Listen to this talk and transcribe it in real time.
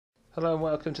Hello and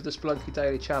welcome to the Spelunky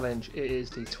Daily Challenge. It is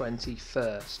the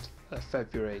 21st of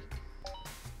February.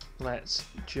 Let's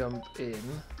jump in.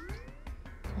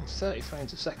 30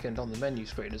 frames a second on the menu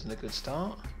screen isn't a good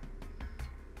start.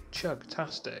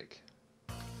 Chug-tastic.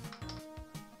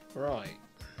 Right.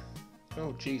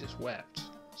 Oh, Jesus wept.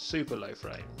 Super low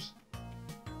frames.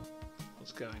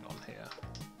 What's going on here?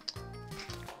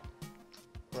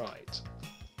 Right.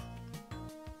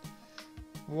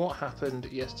 What happened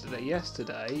yesterday?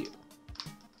 Yesterday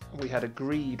we had a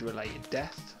greed related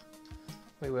death.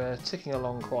 We were ticking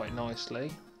along quite nicely.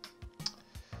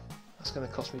 That's going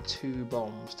to cost me 2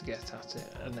 bombs to get at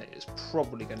it, and it's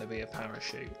probably going to be a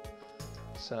parachute.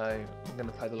 So I'm going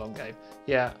to play the long game.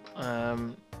 Yeah,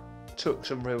 took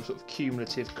some real sort of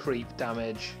cumulative creep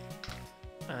damage,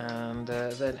 and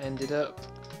then ended up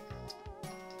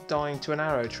dying to an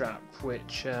arrow trap,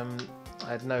 which I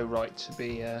had no right to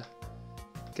be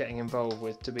getting involved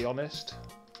with, to be honest.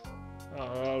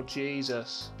 Oh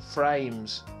Jesus,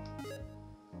 frames.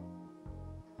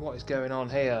 What is going on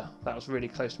here? That was really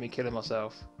close to me killing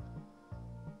myself.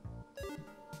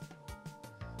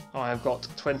 I have got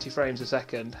 20 frames a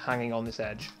second hanging on this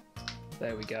edge.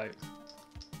 There we go.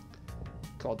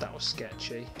 God, that was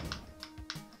sketchy.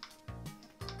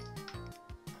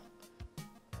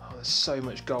 Oh, there's so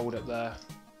much gold up there.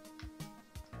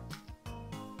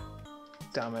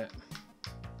 Damn it.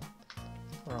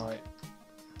 Right.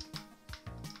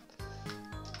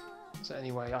 Is there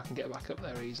any way I can get back up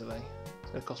there easily?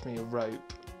 It's going to cost me a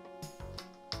rope.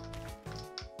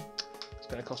 It's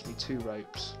going to cost me 2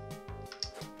 ropes.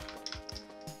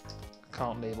 I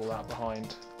can't leave all that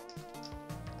behind.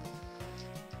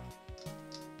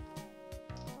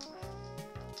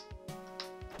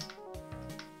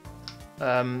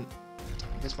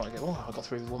 This might get... Oh, I got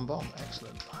through with 1 bomb.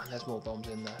 Excellent. And there's more bombs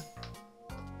in there.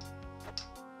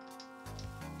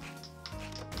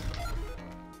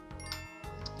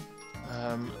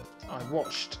 I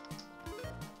watched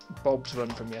Bob's run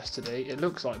from yesterday. It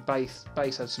looks like Base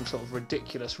had some sort of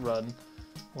ridiculous run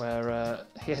where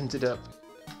he ended up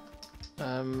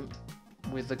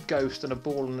with a ghost and a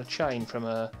ball and a chain from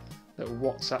a little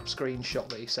WhatsApp screenshot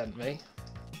that he sent me.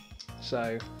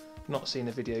 So, not seen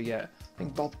the video yet. I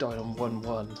think Bob died on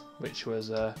 1-1, which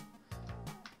was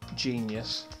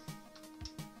genius,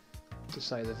 to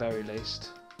say the very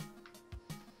least.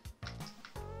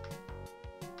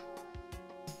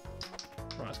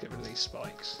 Right, let's get rid of these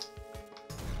spikes.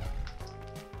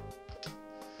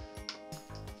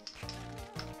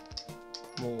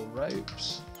 More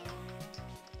ropes.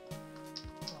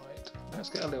 Right, let's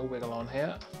get a little wiggle on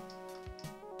here.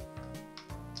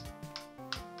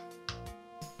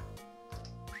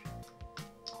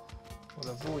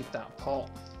 We'll avoid that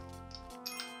pot.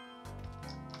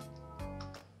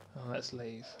 Oh, let's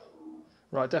leave.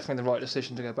 Right, definitely the right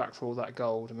decision to go back for all that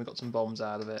gold, and we got some bombs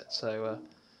out of it, so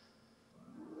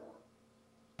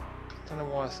I don't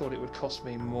know why I thought it would cost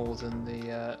me more than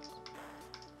the...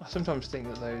 I sometimes think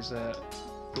that those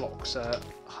blocks are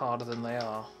harder than they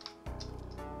are.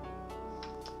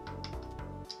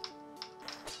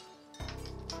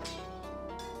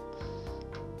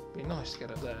 Be nice to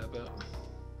get up there, but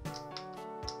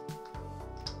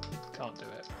can't do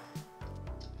it.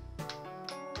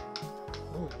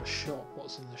 Oh, we have a shop.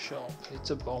 What's in the shop?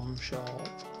 It's a bomb shop.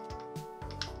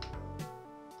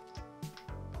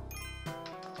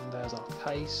 And there's our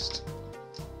paste.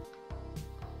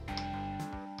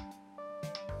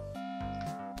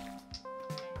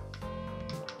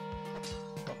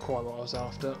 Not quite what I was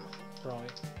after.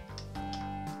 Right.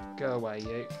 Go away,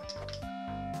 you.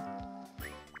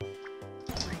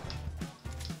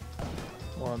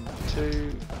 1,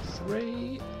 2,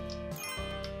 3.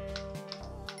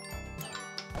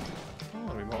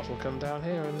 Oh, we might as well come down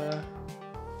here and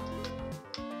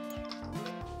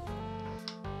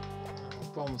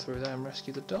bomb through there and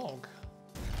rescue the dog.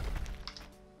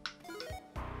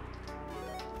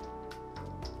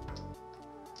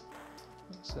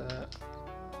 That's a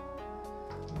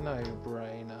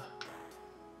no-brainer.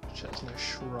 There's no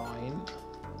shrine.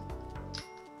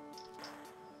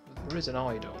 But there is an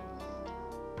idol.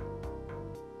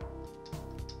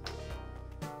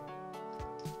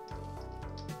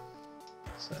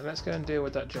 So let's go and deal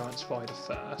with that giant spider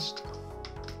first.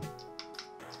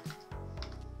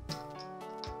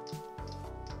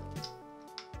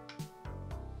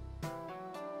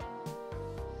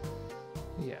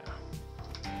 Yeah.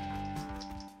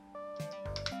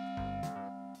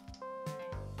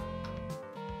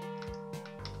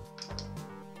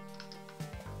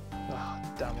 Ah,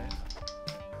 oh, damn it.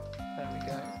 There we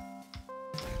go.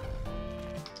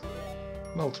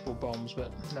 Multiple bombs,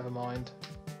 but never mind.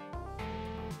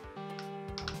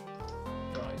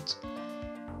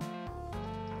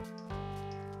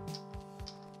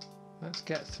 Let's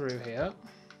get through here.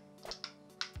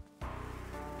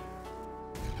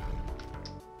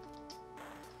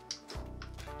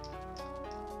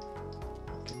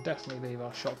 We can definitely leave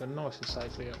our shotgun nice and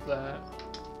safely up there.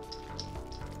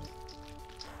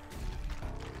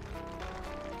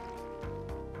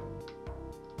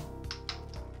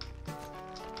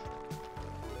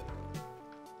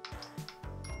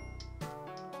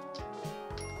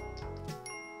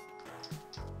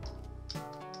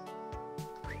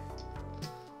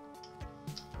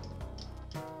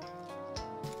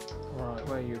 Right,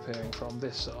 where are you appearing from?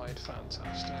 This side,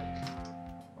 fantastic.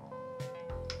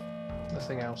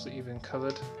 Nothing else that you've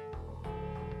uncovered?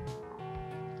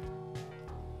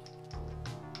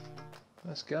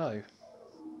 Let's go.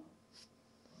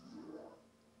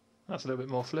 That's a little bit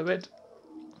more fluid.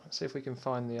 Let's see if we can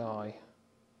find the eye.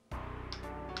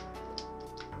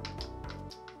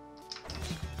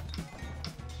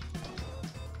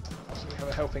 So we have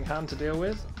a helping hand to deal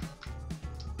with.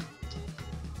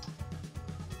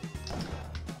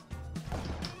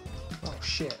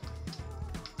 Shit.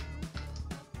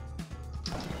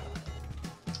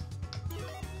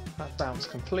 That bounce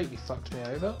completely fucked me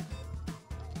over.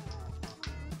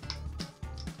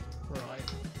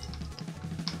 Right.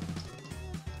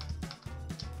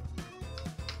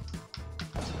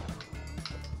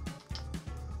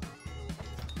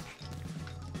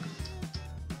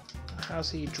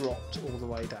 Has he dropped all the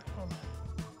way down?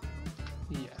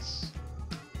 Yes.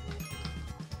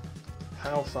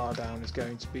 How far down is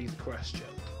going to be the question.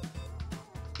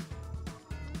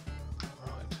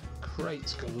 Right,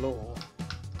 crates galore.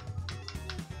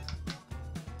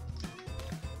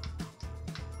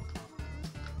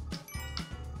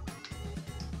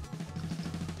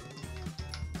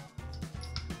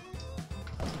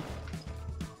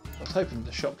 I was hoping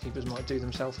the shopkeepers might do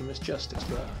themselves a misjustice,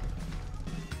 but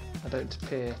I don't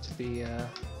appear to be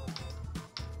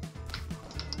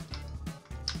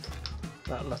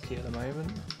that lucky at the moment.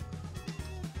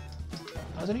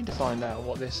 I was need to find out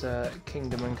what this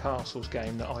Kingdom and Castles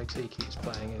game that IT keeps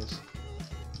playing is.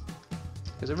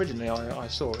 Because originally I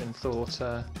saw it and thought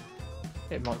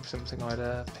it might be something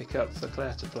I'd pick up for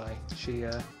Claire to play. She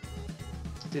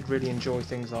did really enjoy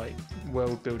things like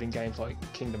world building games like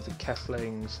Kingdom for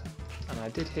Keflings, and I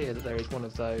did hear that there is one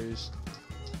of those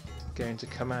going to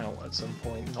come out at some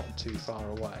point not too far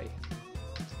away,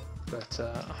 but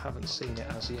I haven't seen it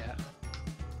as yet.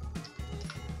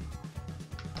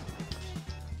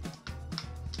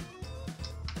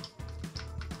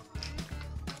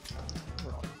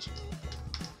 Right.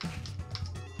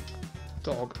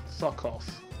 Dog, fuck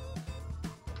off.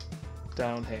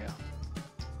 Down here.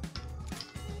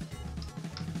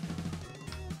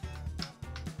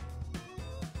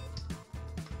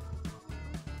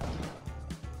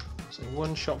 So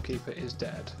one shopkeeper is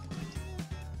dead.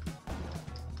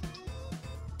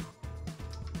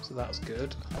 So that's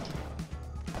good.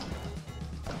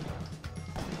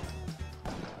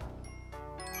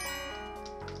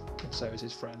 And so is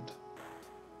his friend.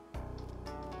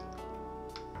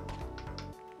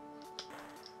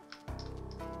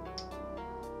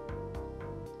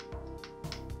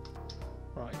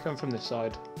 Right, come from this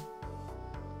side.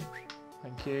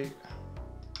 Thank you.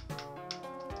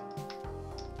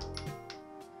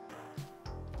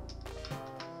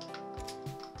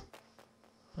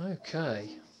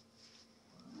 Okay.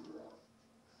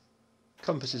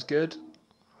 Compass is good.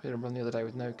 We did a run the other day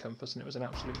with no compass and it was an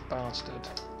absolute bastard.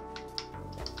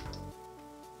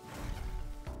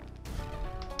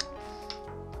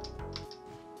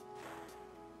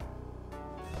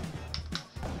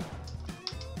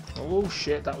 Oh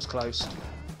shit, that was close.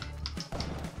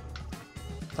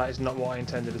 That is not what I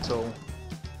intended at all.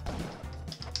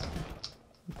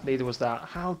 Neither was that.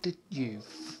 How did you...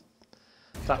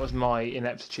 That was my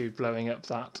ineptitude blowing up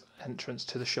that entrance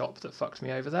to the shop that fucked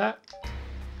me over there.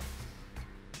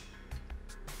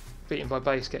 Beaten by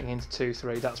Base getting into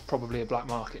 2-3, that's probably a black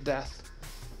market death.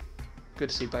 Good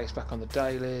to see Base back on the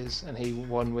dailies, and he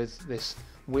won with this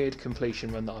weird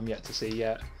completion run that I'm yet to see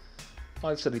yet.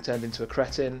 I've suddenly turned into a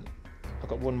cretin. I've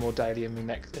got one more daily in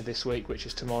me this week, which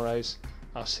is tomorrow's.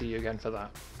 I'll see you again for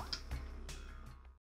that.